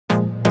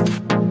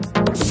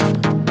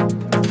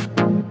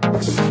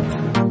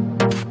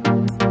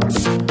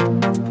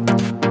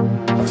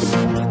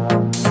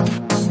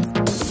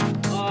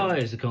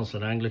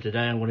Constant Angler.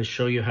 Today I'm going to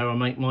show you how I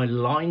make my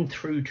line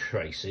through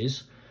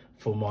traces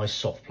for my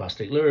soft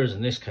plastic lures.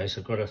 In this case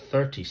I've got a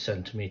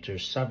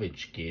 30cm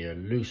Savage Gear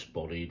loose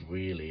bodied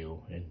Real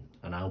Eel in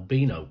an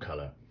albino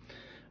colour.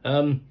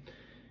 Yeah,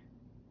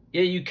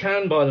 you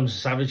can buy them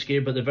Savage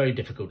Gear, but they're very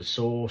difficult to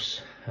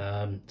source,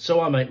 so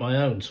I make my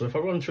own. So if I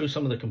run through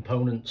some of the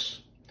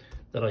components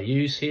that I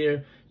use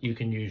here, you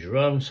can use your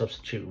own,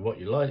 substitute what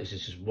you like. This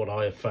is just what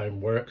I have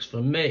found works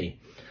for me.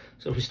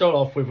 So if we start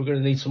off with, we're going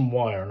to need some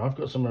wire, and I've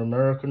got some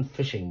American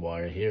fishing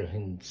wire here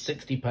in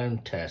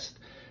 60-pound test.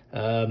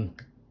 Some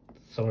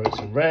of it's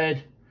in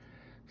red,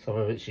 some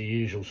of it's your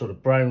usual sort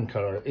of brown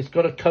colour. It's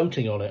got a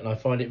coating on it, and I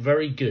find it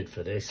very good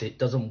for this. It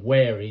doesn't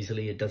wear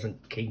easily, it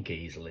doesn't kink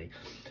easily.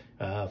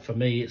 For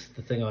me, it's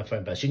the thing I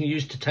found best. You can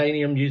use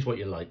titanium, use what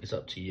you like, it's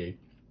up to you.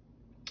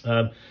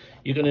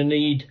 You're going to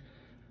need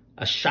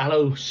a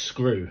shallow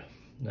screw.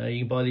 Now, you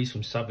can buy these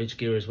from Savage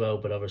Gear as well,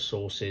 but other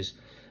sources.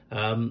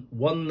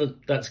 One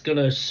that's going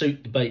to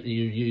suit the bait that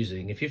you're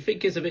using. If you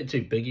think it's a bit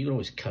too big, you can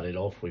always cut it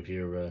off with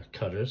your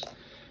cutters.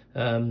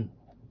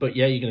 But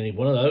yeah, you're going to need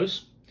one of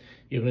those.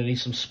 You're going to need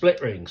some split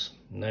rings.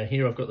 Now,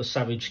 here I've got the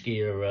Savage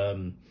Gear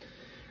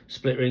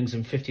split rings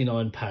in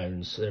 59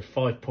 pounds. They're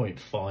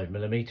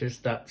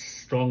 5.5mm. That's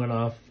strong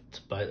enough. It's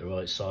about the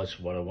right size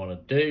for what I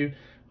want to do.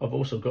 I've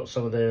also got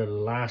some of their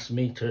last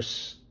meter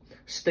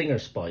stinger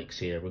spikes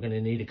here. We're going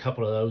to need a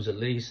couple of those at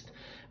least.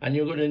 And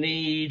you're going to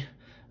need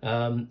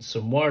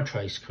some wire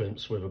trace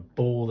crimps with a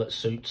ball that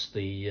suits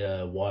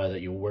the wire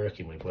that you're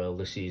working with. Well,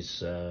 this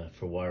is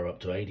for wire up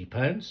to 80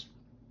 pounds.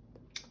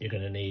 You're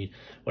going to need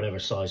whatever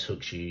size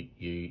hooks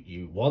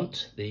you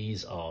want.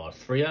 These are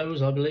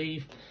 3/0s, I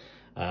believe.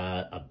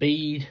 A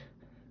bead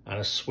and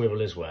a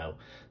swivel as well.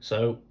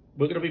 So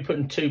we're going to be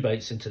putting two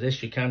baits into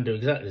this. You can do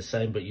exactly the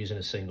same but using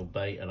a single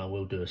bait, and I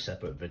will do a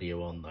separate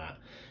video on that.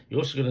 You're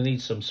also going to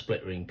need some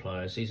split ring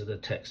pliers. These are the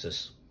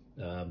Texas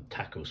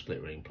tackle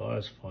split ring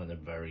pliers. I find them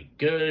very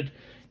good.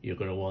 You're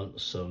going to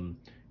want some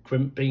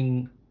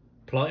crimping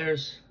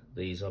pliers.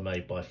 These are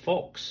made by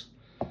Fox.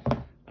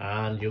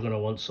 And you're going to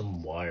want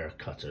some wire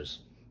cutters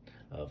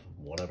of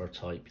whatever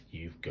type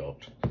you've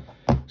got.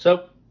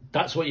 So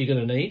that's what you're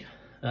going to need.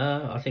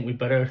 I think we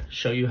better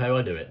show you how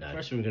I do it now.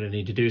 First thing we're going to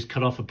need to do is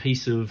cut off a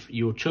piece of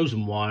your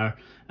chosen wire,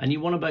 and you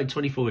want about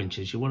 24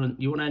 inches. You want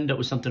to end up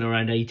with something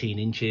around 18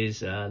 inches.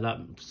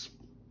 That's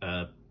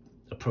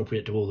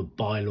appropriate to all the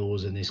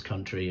bylaws in this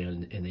country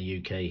and in the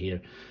UK here.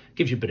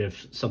 Gives you a bit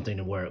of something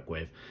to work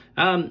with.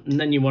 And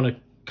then you want a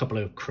couple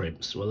of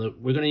crimps. Well,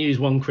 we're going to use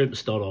one crimp to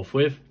start off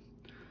with.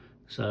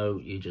 So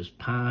you just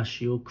pass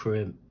your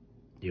crimp,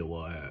 your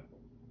wire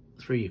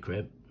through your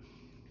crimp.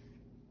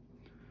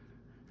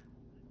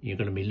 You're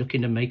going to be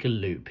looking to make a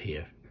loop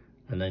here,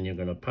 and then you're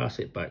going to pass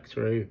it back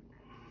through.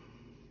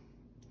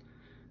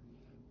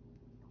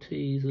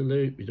 Tease the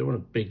loop. You don't want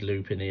a big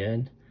loop in the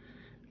end.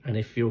 And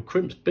if your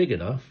crimp's big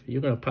enough,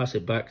 you're going to pass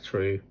it back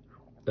through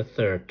the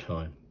third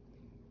time.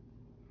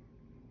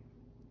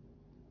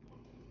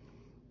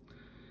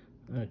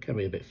 It can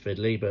be a bit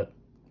fiddly, but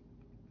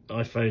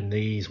I found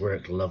these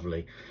work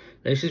lovely.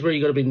 This is where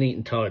you've got to be neat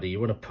and tidy.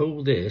 You want to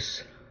pull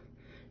this.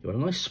 You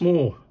want a nice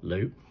small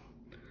loop.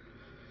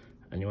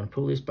 And you want to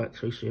pull this back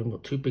through so you haven't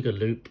got too big a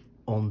loop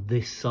on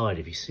this side,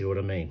 if you see what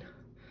I mean.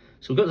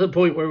 So we've got to the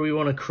point where we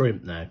want to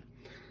crimp now.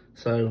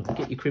 So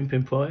get your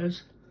crimping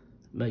pliers.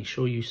 Make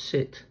sure you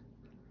sit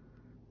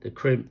the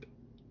crimp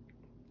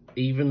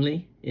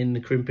evenly in the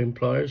crimping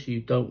pliers.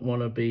 You don't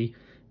want to be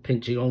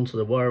pinching onto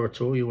the wire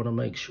at all. You want to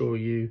make sure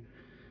you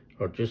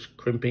are just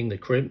crimping the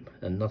crimp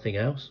and nothing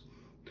else.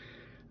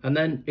 And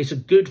then it's a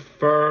good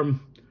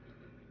firm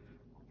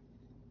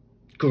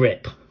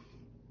grip.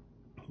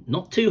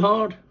 Not too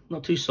hard,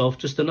 not too soft,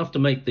 just enough to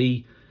make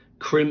the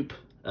crimp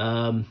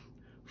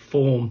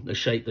form the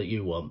shape that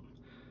you want.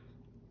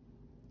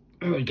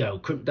 There we go,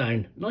 crimp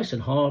down nice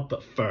and hard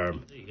but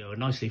firm. There you go, a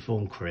nicely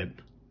formed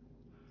crimp.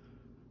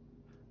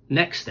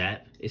 Next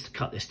step is to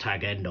cut this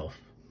tag end off.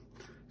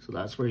 So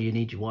that's where you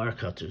need your wire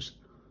cutters.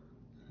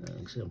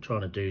 See, I'm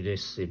trying to do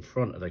this in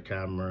front of the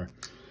camera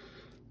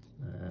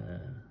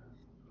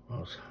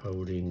whilst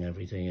holding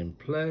everything in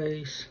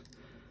place.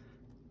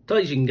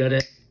 Tight as you can get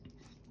it.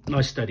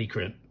 Nice steady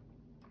crimp.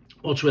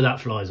 Watch where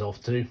that flies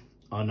off to.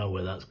 I know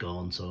where that's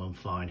gone, so I'm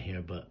fine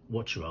here, but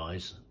watch your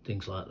eyes,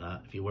 things like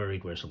that. If you're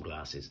worried, wear some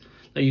glasses.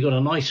 Now you've got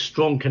a nice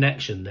strong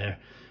connection there,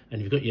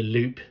 and you've got your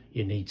loop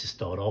you need to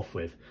start off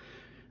with.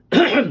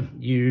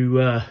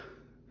 You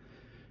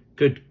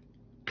could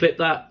clip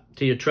that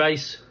to your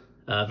trace.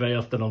 Very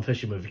often I'm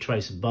fishing with a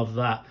trace above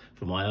that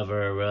for my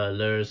other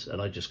lures,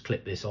 and I just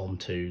clip this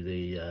onto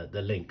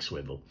the link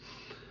swivel.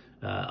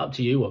 Up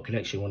to you what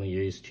connection you want to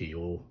use to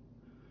your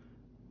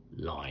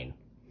line.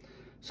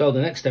 So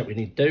the next step we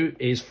need to do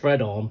is thread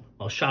on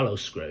our shallow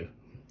screw.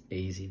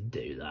 Easy to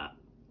do that.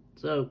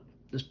 So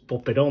just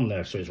pop it on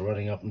there so it's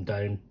running up and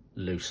down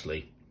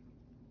loosely.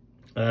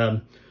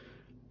 Don't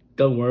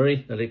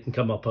worry that it can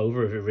come up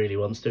over if it really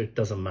wants to, it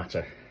doesn't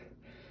matter.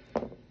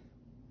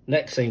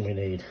 Next thing we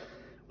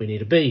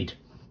need a bead.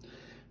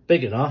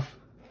 Big enough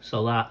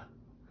so that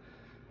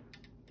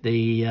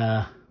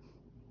the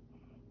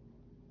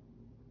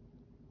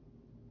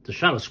the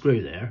shallow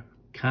screw there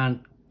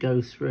can't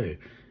go through.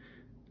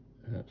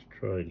 Let's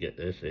try and get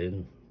this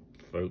in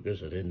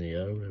focus and in the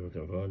O, if we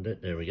can find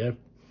it. There we go.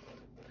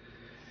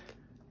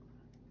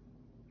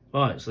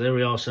 Right, so there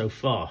we are so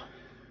far.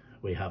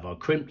 We have our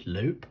crimped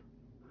loop,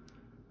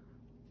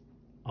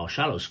 our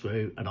shallow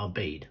screw, and our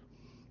bead.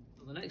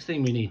 So the next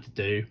thing we need to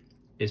do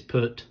is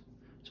put,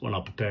 it's one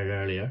I prepared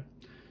earlier,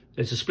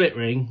 there's a split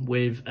ring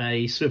with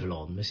a swivel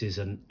on. This is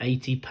an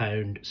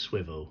 80-pound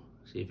swivel.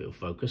 See if it'll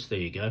focus, there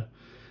you go.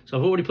 So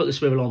I've already put the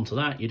swivel onto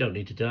that. You don't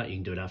need to do that, you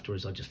can do it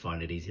afterwards. I just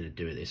find it easier to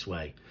do it this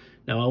way.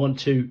 Now I want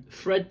to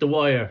thread the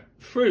wire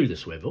through the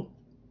swivel,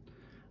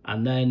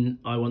 and then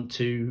I want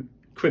to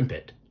crimp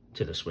it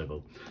to the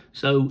swivel.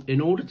 So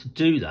in order to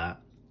do that,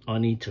 I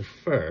need to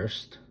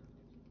first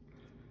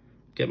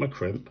get my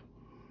crimp.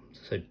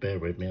 So bear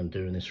with me, I'm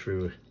doing this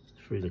through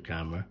the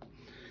camera.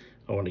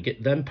 I want to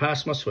get them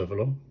past my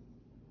swivel on.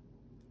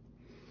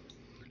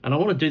 And I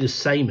want to do the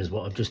same as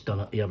what I've just done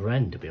at the other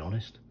end, to be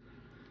honest.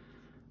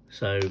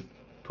 So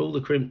pull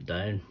the crimp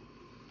down,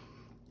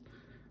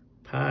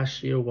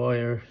 pass your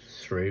wire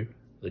through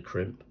the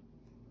crimp.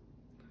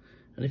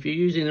 And if you're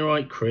using the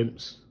right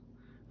crimps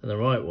and the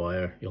right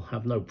wire, you'll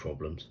have no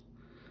problems.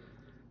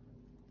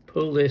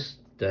 Pull this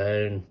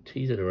down,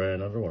 tease it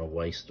around, I don't want to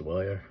waste the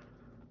wire,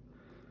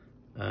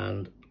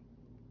 and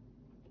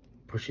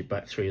push it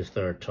back through a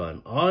third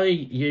time. I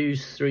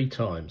use 3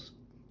 times.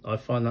 I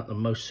find that the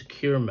most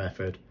secure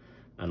method,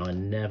 and I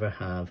never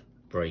have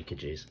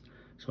breakages.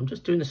 So I'm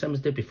just doing the same as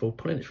I did before,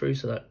 pulling it through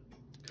so that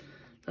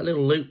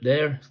little loop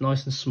there is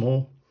nice and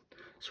small.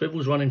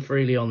 Swivel's running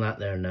freely on that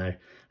there now, and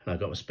I've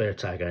got my spare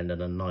tag end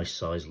and a nice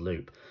size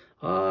loop.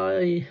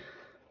 I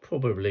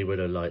probably would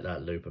have liked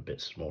that loop a bit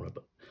smaller,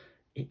 but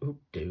it will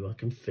do. I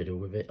can fiddle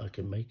with it. I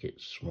can make it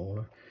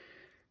smaller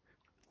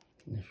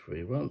if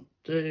we want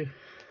to.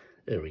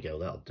 There we go,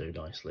 that'll do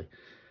nicely.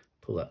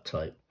 Pull that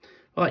tight.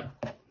 Right,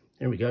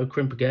 here we go,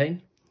 crimp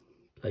again.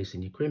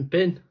 Placing your crimp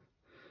in.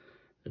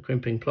 The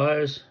crimping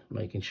pliers,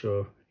 making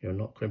sure you're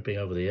not crimping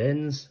over the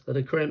ends of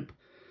the crimp.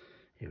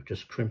 You're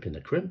just crimping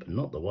the crimp and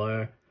not the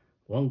wire.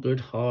 One good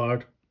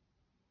hard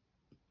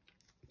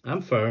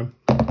and firm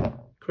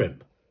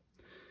crimp,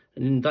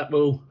 and that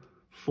will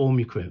form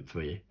your crimp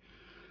for you.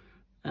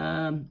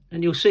 And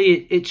you'll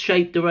see it's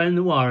shaped around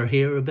the wire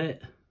here a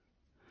bit.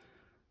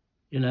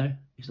 You know,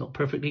 it's not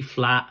perfectly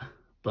flat,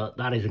 but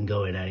that isn't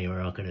going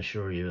anywhere, I can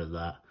assure you of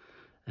that.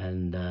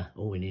 And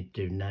all we need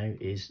to do now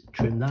is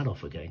trim that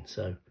off again.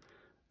 So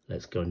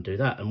let's go and do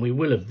that, and we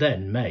will have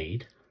then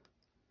made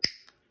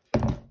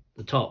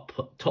the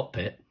top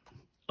bit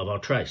of our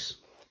trace.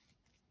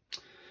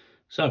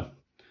 So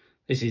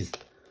this is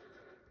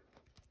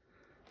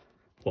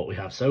what we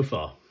have so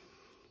far.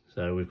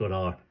 So we've got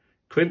our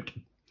crimped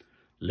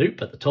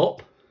loop at the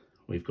top,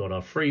 we've got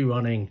our free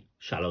running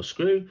shallow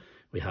screw,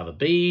 we have a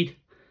bead,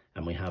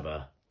 and we have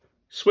a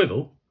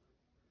swivel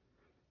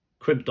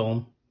crimped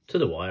on to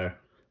the wire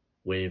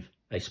with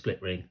a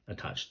split ring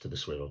attached to the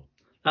swivel.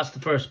 That's the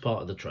first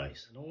part of the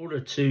trace. In order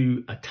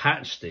to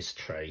attach this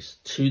trace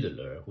to the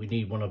lure, we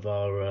need one of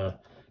our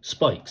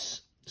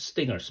spikes,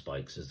 stinger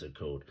spikes as they're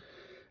called.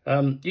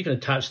 You can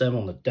attach them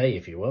on the day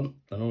if you want,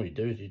 and all you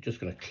do is you're just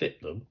going to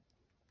clip them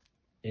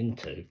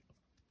into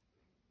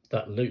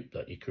that loop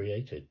that you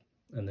created,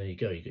 and there you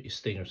go, you got your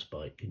stinger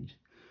spike.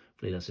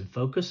 Hopefully that's in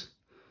focus.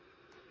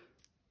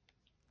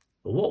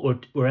 But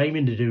what we're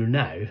aiming to do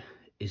now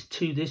is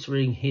to this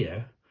ring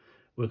here,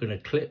 we're going to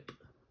clip,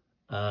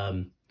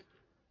 well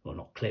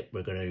not clip,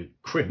 we're going to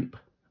crimp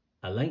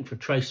a length of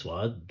trace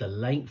wire, the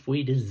length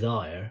we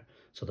desire,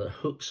 so that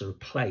hooks are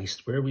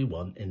placed where we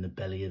want in the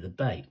belly of the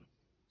bait.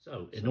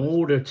 So in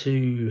order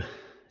to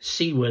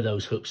see where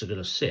those hooks are going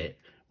to sit,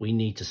 we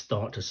need to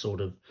start to sort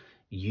of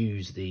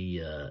use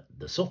the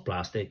soft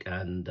plastic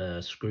and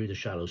screw the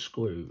shallow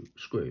screw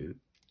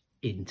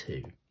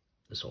into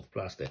the soft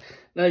plastic.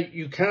 Now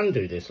you can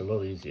do this a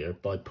lot easier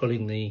by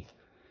pulling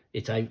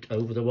it out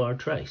over the wire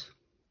trace,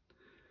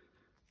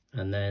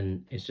 and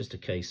then it's just a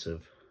case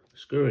of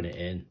screwing it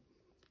in,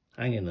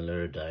 hanging the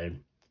lure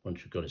down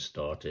once you've got it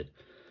started,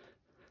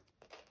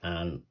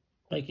 and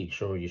making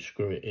sure you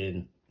screw it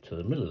in to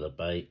the middle of the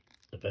bait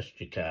the best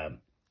you can.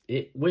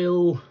 It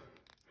will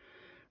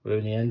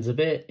ruin the ends a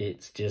bit,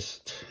 it's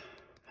just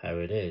how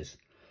it is,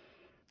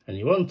 and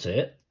you want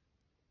it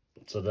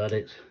so that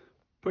it's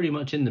pretty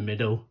much in the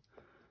middle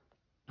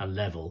and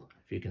level,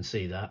 if you can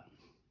see that,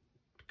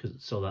 because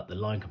so that the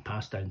line can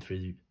pass down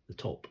through the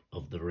top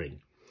of the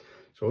ring.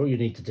 So all you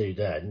need to do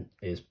then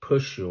is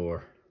push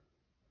your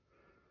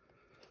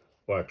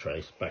wire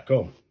trace back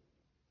on,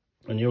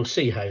 and you'll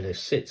see how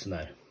this sits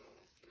now.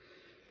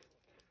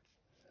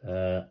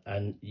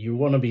 And you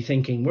want to be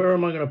thinking, where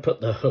am I going to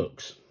put the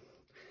hooks?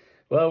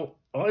 Well,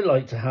 I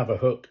like to have a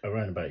hook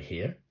around about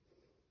here,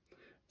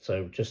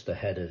 so just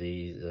ahead of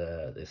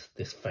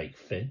this fake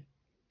fin.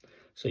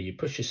 So you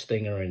push your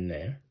stinger in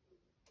there,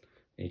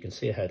 and you can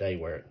see how they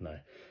work now.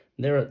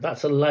 And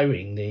that's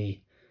allowing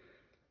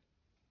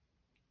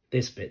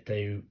this bit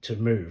to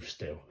move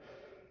still,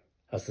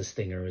 as the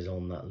stinger is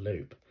on that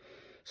loop.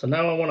 So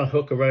now I want to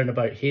hook around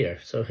about here.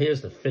 So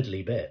here's the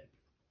fiddly bit.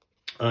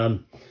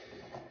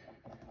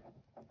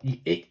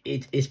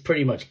 It's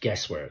pretty much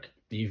guesswork.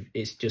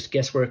 It's just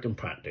guesswork and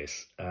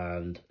practice,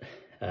 and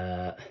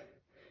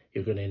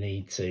you're going to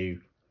need to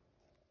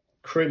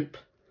crimp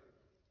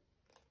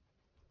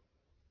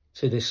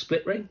to this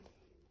split ring,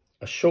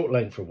 a short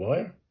length of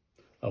wire.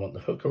 I want the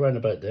hook around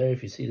about there.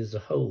 If you see, there's a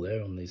hole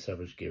there on these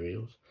Savage Gear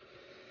Eels.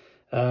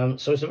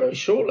 So it's a very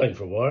short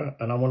length of wire,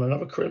 and I want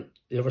another crimp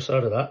the other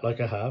side of that, like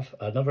I have,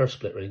 another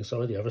split ring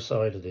side, the other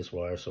side of this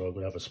wire. So I'm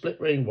going to have a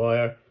split ring,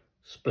 wire,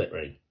 split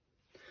ring.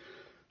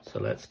 So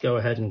let's go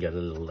ahead and get a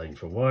little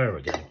length of wire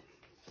again.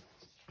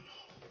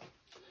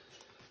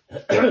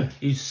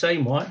 Use the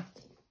same wire.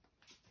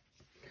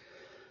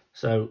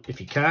 So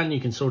if you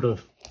can sort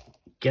of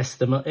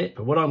guesstimate it.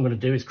 But what I'm going to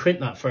do is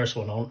crimp that first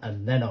one on,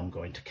 and then I'm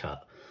going to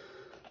cut.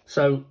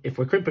 So if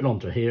we're crimping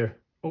onto here,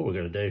 all we're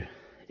going to do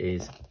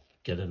is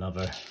get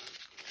another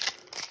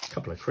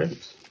couple of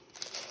crimps.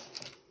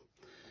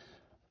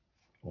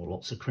 Or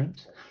lots of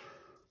crimps.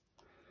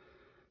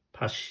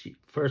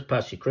 First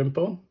pass your crimp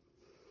on.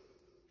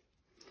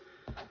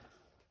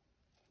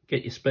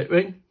 Get your split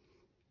ring.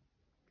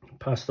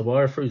 Pass the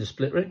wire through the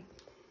split ring.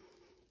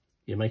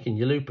 You're making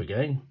your loop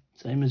again,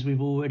 same as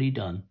we've already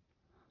done.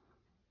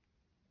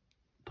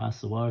 Pass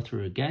the wire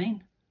through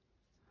again.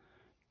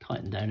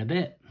 Tighten down a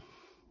bit.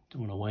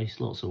 Don't want to waste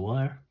lots of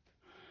wire.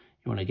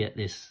 You want to get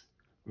this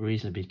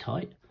reasonably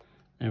tight.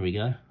 There we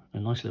go. A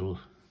nice little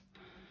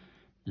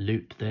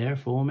loop there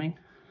forming.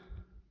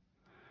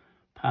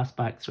 Pass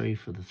back through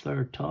for the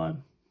third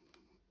time.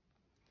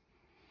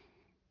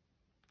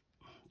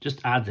 Just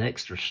adds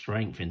extra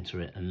strength into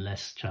it and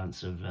less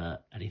chance of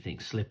anything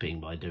slipping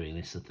by doing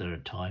this the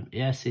third time.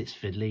 Yes, it's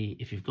fiddly.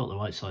 If you've got the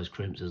right size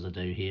crimps as I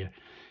do here,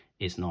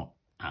 it's not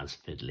as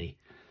fiddly.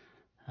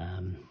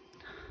 There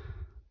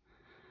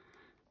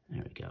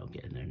we go, I'm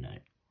getting there now.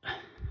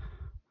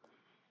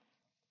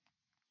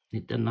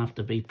 It doesn't have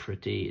to be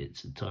pretty,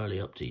 it's entirely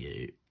up to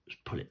you.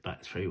 Just pull it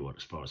back through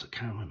as far as I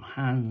can with my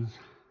hands.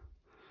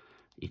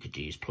 You could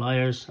use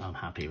pliers, I'm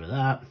happy with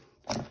that.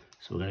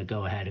 So we're going to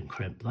go ahead and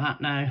crimp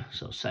that now.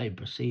 So same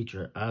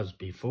procedure as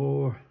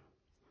before.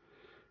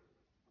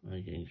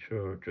 Making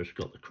sure I've just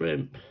got the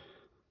crimp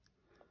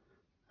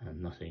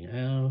and nothing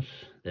else.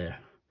 There.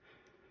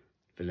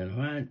 Filling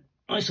around.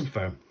 Nice and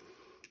firm.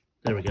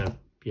 There we go.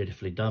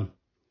 Beautifully done.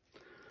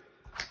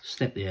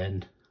 Snip the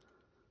end.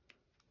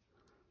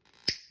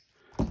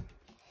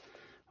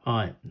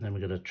 Alright, then we're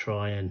going to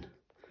try and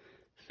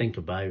think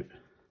about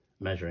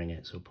measuring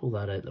it. So pull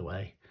that out of the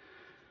way.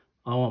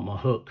 I want my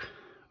hook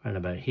around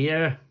about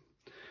here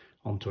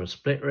onto a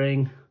split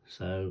ring.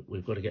 So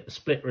we've got to get the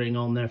split ring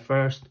on there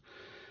first.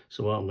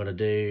 So what I'm going to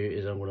do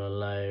is I'm going to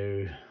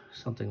allow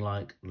something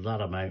like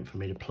that amount for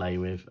me to play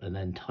with and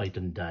then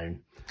tighten down.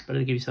 Better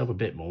give yourself a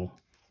bit more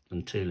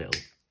than too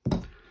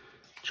little.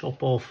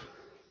 Chop off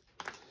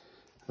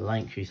the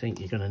length you think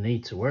you're going to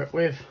need to work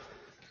with.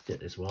 Get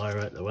this wire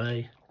out of the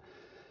way.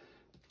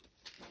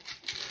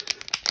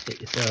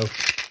 Get yourself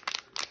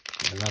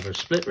another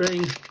split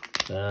ring.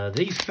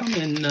 These come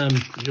in,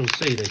 as you'll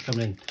see, they come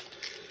in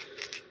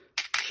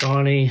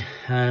shiny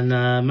and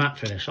matte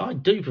finish. I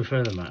do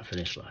prefer the matte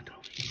finish, but I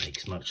don't think it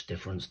makes much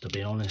difference, to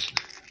be honest.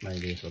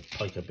 Maybe if a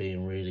pike are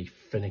being really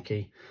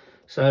finicky.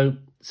 So,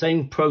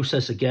 same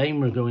process again.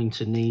 We're going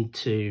to need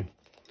to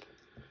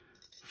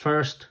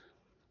first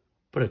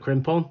put a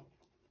crimp on,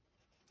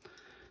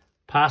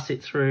 pass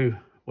it through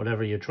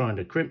whatever you're trying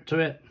to crimp to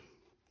it.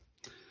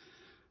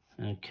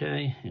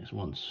 Okay, of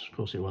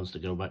course it wants to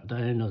go back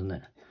down, doesn't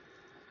it?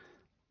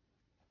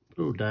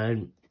 Pull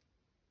down,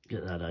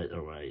 get that out of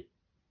the way,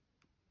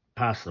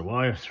 pass the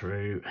wire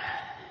through.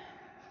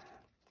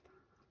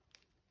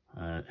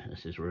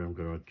 This is where I'm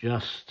going to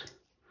adjust.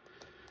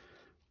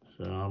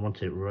 So I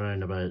want it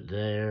round about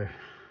there.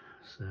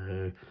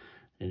 So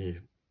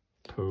you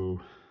pull,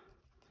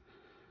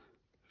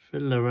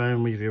 fiddle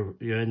around with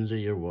your ends of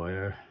your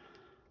wire,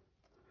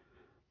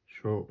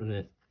 shorten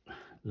it,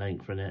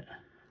 lengthen it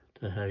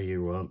to how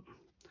you want.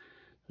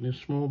 And a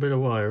small bit of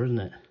wire, isn't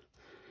it?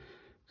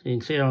 So you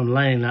can see I'm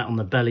laying that on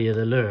the belly of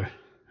the lure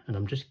and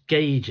I'm just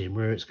gauging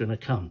where it's going to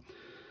come.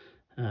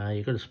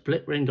 You've got a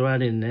split ring to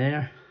add in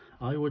there.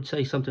 I would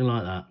say something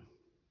like that.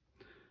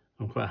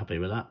 I'm quite happy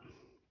with that.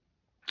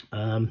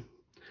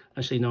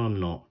 Actually, no, I'm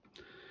not.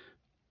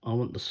 I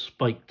want the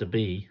spike to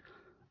be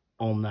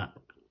on that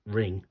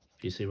ring,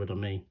 if you see what I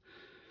mean,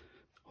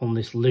 on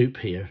this loop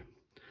here.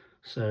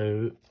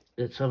 So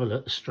let's have a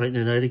look,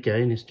 straighten it out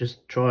again. It's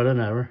just trial and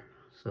error.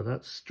 So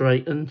that's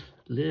straightened,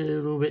 a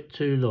little bit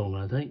too long,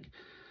 I think.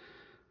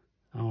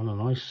 I want a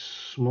nice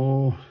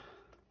small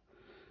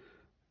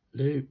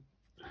loop.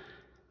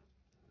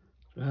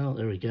 Well,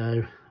 there we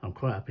go. I'm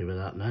quite happy with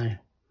that now.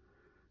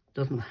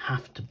 Doesn't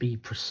have to be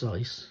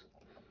precise.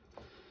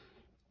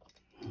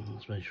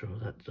 Let's make sure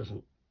that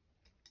doesn't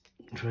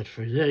thread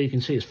through there. You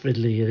can see it's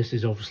fiddly. This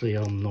is obviously,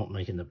 I'm not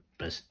making the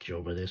best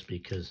job of this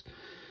because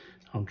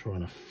I'm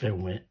trying to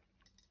film it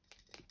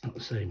at the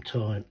same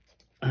time.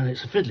 And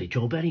it's a fiddly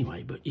job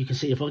anyway, but you can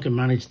see if I can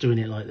manage doing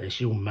it like this,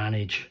 you'll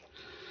manage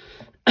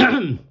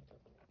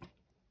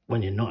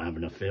when you're not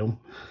having a film.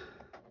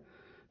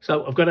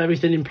 So I've got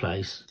everything in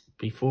place.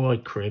 Before I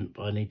crimp,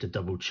 I need to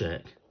double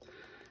check.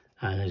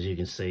 And as you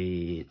can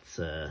see, it's,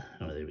 oh,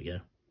 there we go.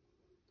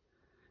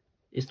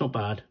 It's not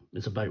bad.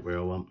 It's about where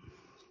I want.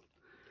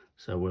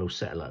 So we'll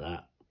set it like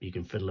that. You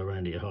can fiddle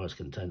around to your heart's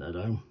content at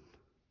home.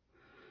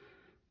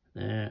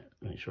 There,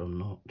 make sure I'm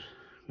not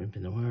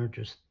crimping the wire,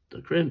 just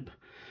the crimp.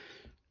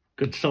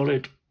 Good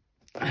solid,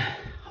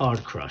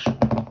 hard crush.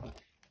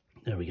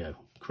 There we go,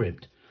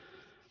 crimped.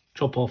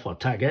 Chop off our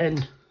tag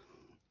end,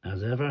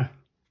 as ever.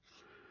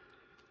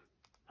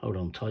 Hold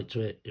on tight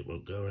to it, it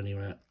won't go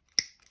anywhere.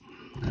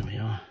 There we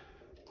are.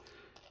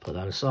 Put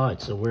that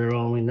aside. So where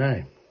are we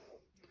now?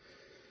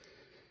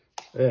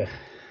 There,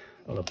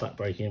 all the back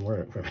breaking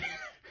work for me.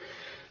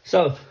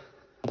 So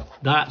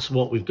that's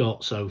what we've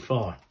got so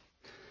far.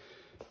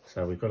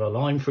 So we've got a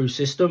line through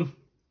system.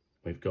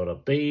 We've got a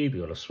bead,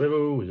 we've got a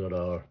swivel, we've got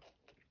our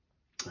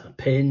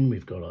pin,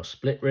 we've got our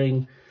split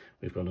ring,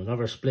 we've got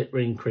another split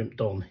ring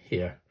crimped on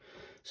here.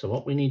 So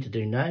what we need to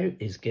do now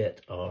is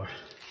get our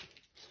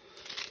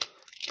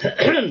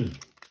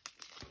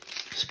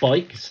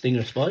spike,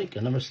 stinger spike,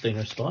 another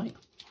stinger spike,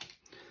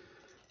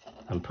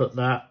 and put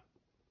that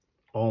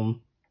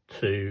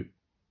onto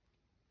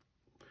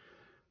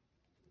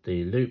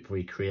the loop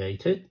we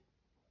created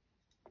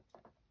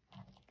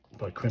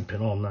by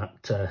crimping on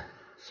that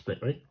split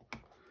ring.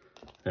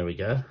 There we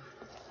go.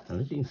 And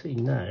as you can see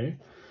now,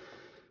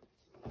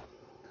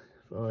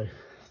 if I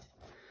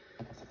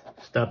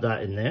stab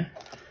that in there,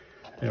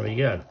 there we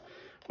go.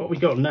 What we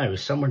got now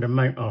is somewhere to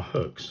mount our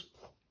hooks.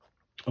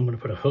 I'm going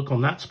to put a hook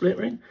on that split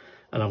ring,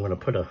 and I'm going to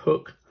put a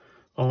hook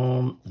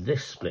on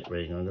this split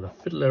ring. I'm going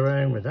to fiddle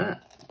around with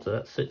that so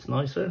that sits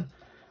nicer.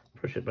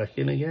 Push it back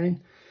in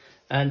again.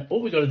 And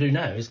all we've got to do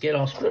now is get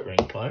our split ring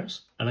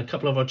pliers and a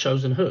couple of our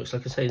chosen hooks.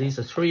 Like I say, these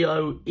are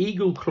 3/0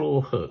 Eagle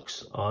Claw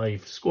hooks.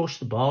 I've squashed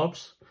the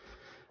barbs.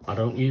 I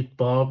don't use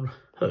barb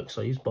hooks.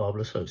 I use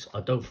barbless hooks.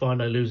 I don't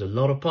find I lose a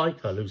lot of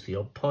pike. I lose the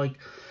odd pike.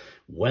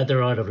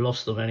 Whether I'd have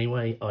lost them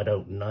anyway, I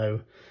don't know.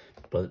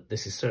 But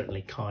this is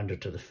certainly kinder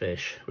to the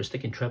fish. We're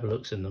sticking treble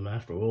hooks in them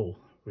after all.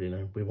 You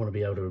know, we want to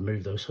be able to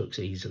remove those hooks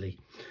easily.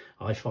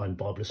 I find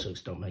barbless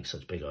hooks don't make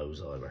such big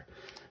O's either.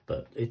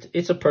 But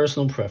it's a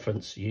personal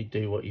preference. You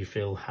do what you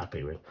feel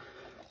happy with.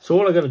 So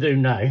all I've got to do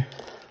now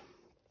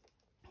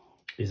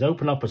is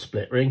open up a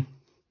split ring.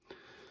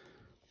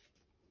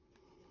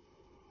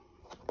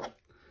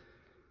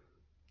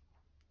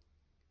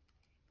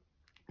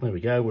 There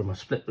we go with my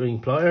split ring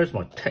pliers,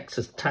 my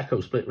Texas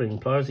Taco split ring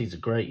pliers. These are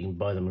great. You can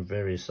buy them in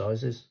various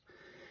sizes.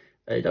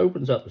 It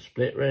opens up the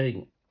split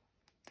ring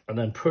and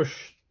then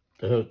push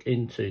the hook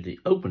into the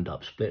opened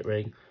up split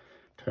ring.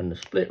 Turn the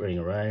split ring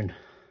around.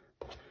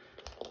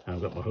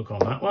 I've got my hook on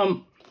that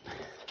one.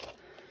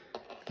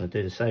 I'll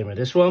do the same with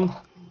this one.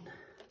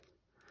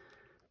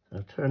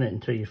 So turn it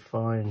until you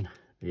find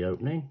the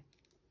opening.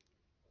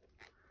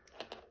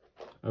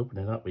 Open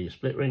it up with your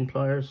split ring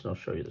pliers. I'll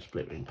show you the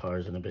split ring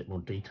pliers in a bit more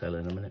detail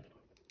in a minute.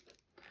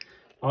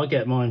 I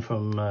get mine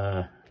from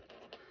a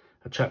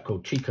chap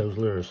called Chico's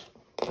Lures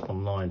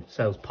online.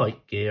 Sells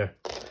pike gear,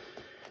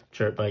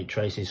 jerkbait,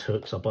 traces,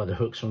 hooks. I buy the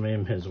hooks from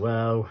him as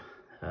well.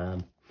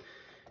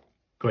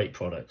 Great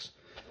products.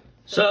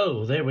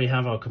 So there we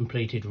have our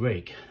completed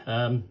rig.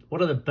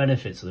 What are the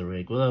benefits of the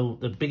rig? Well,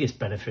 the biggest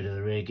benefit of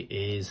the rig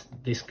is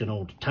this can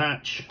all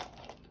detach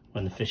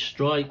when the fish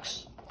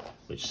strikes,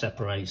 which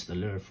separates the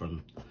lure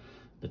from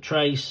the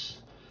trace.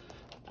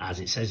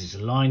 As it says, it's a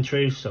line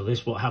through. So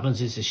this, what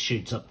happens is this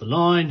shoots up the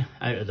line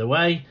out of the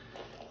way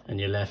and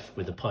you're left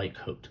with the pike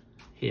hooked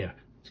here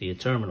to your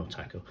terminal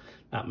tackle.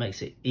 That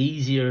makes it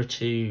easier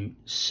to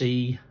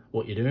see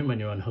what you're doing when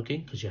you're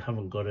unhooking because you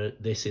haven't got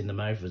this in the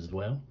mouth as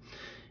well.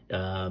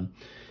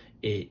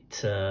 It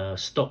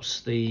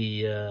stops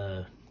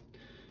the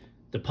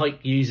pike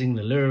using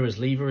the lure as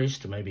leverage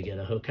to maybe get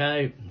a hook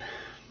out.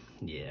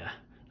 Yeah,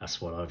 that's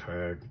what I've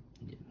heard.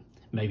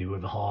 Maybe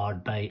with a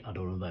hard bait. I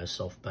don't know about a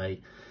soft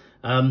bait.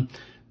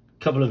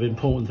 Couple of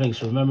important things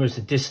to remember is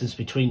the distance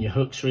between your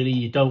hooks. Really,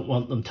 you don't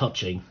want them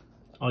touching.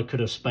 I could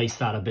have spaced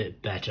that a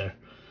bit better,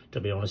 to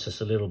be honest.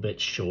 It's a little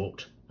bit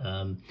short,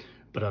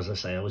 but as I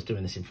say, I was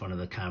doing this in front of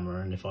the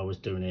camera, and if I was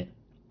doing it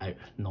out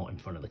not in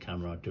front of the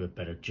camera, I'd do a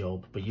better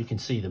job. But you can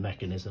see the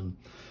mechanism,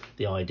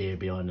 the idea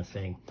behind the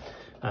thing.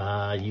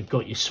 You've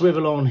got your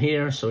swivel on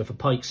here, so if a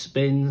pike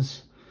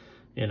spins,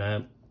 you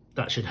know,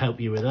 that should help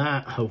you with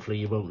that. Hopefully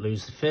you won't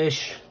lose the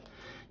fish.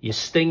 Your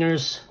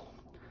stingers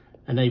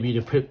enable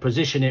you to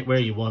position it where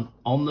you want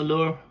on the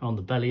lure, on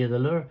the belly of the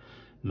lure,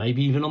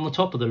 maybe even on the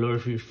top of the lure.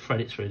 If you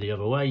thread it through the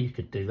other way, you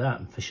could do that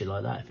and fish it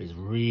like that if it's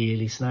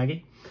really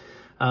snaggy.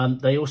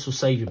 They also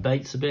save your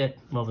baits a bit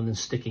rather than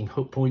sticking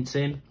hook points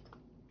in.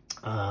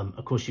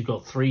 Of course, you've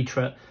got three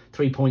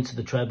points of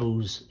the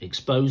trebles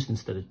exposed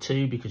instead of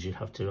 2 because you'd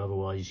have to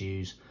otherwise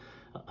use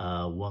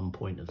 1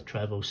 point of the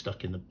treble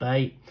stuck in the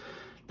bait.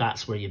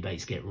 That's where your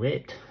baits get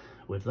ripped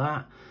with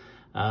that.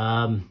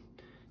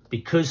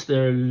 Because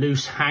they're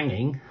loose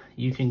hanging,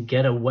 you can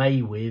get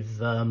away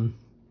with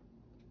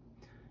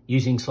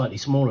using slightly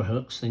smaller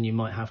hooks than you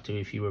might have to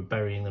if you were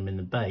burying them in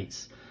the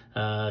baits.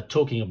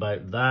 Talking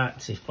about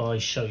that, if I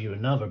show you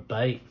another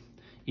bait,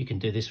 you can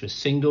do this with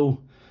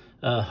single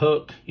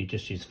hook. You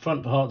just use the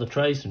front part of the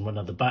trace and one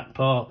of the back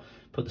part,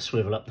 put the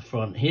swivel up the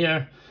front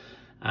here,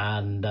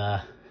 and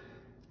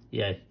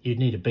yeah, you'd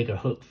need a bigger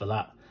hook for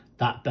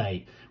that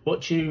bait.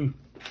 What you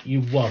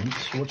want,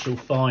 what you'll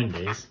find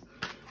is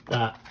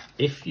that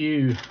if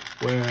you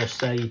were,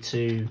 say,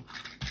 to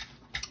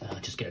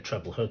just get a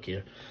treble hook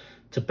here,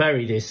 to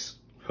bury this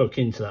hook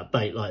into that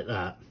bait like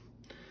that,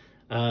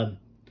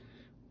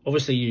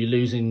 obviously you're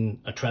losing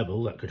a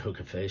treble that could hook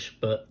a fish,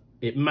 but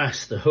it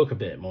masks the hook a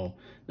bit more.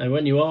 Now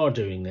when you are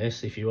doing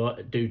this, if you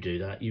do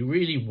that, you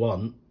really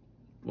want,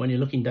 when you're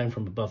looking down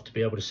from above, to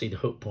be able to see the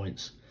hook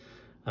points.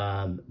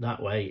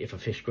 That way, if a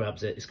fish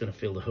grabs it, it's going to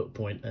feel the hook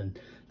point, and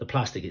the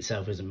plastic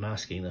itself isn't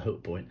masking the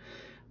hook point.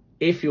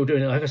 If you're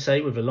doing it, like I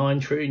say, with a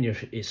Line Thru and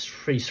it's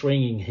free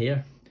swinging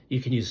here,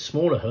 you can use a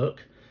smaller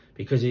hook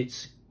because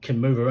it can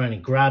move around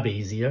and grab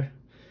easier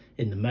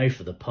in the mouth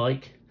of the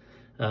pike.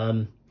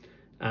 And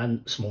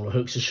smaller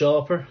hooks are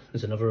sharper.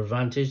 There's another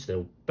advantage.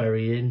 They'll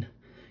bury in,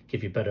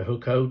 give you better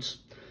hook holds.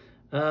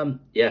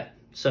 Yeah,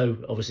 so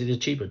obviously they're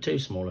cheaper too,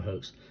 smaller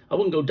hooks. I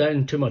wouldn't go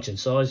down too much in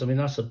size. I mean,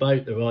 that's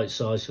about the right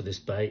size for this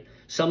bait.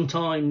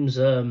 Sometimes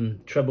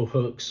treble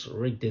hooks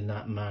rigged in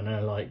that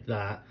manner like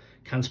that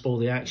can spoil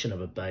the action of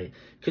a bait.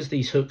 Because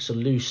these hooks are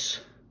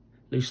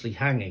loosely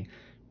hanging,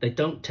 they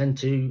don't tend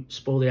to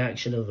spoil the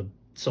action of a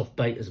soft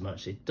bait as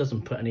much. It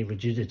doesn't put any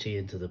rigidity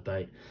into the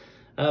bait.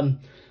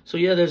 So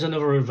yeah, there's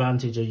another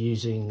advantage of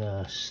using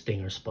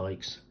stinger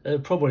spikes. There are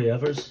probably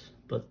others,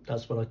 but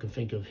that's what I can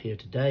think of here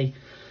today.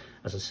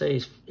 As I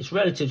say, it's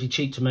relatively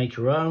cheap to make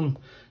your own.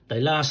 They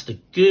last a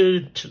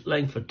good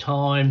length of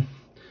time,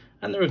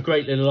 and they're a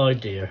great little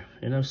idea.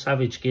 You know,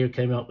 Savage Gear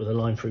came up with a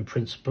Line Thru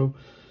principle,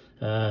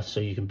 so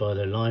you can buy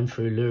their Line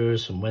Thru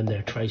lures, and when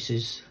their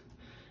traces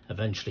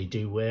eventually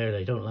do wear,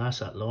 they don't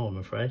last that long, I'm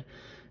afraid.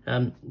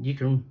 You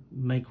can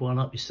make one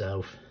up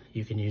yourself.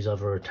 You can use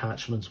other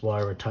attachments,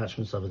 wire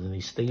attachments other than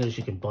these stingers.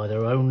 You can buy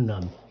their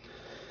own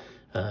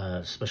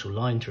special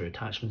Line Thru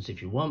attachments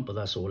if you want, but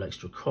that's all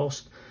extra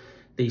cost.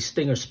 These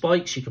stinger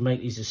spikes, you can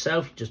make these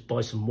yourself. You just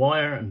buy some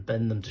wire and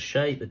bend them to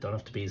shape. They don't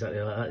have to be exactly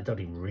like that. They don't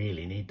even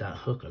really need that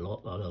hook a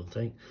lot, I don't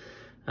think.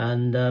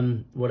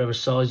 And whatever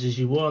sizes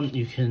you want,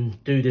 you can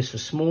do this for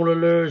smaller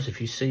lures.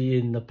 If you see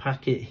in the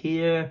packet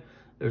here,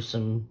 there's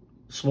some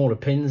smaller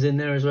pins in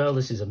there as well.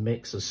 This is a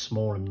mix of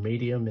small and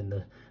medium in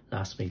the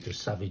Last Meter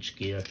Savage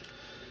Gear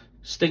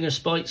Stinger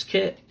Spikes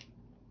kit.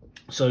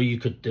 So you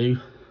could do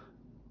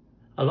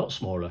a lot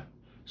smaller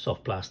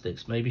soft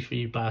plastics, maybe for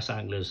you bass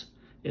anglers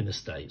in the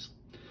States.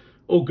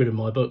 All good in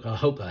my book. I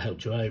hope that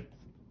helped you out.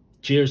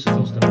 Cheers to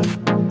Constant.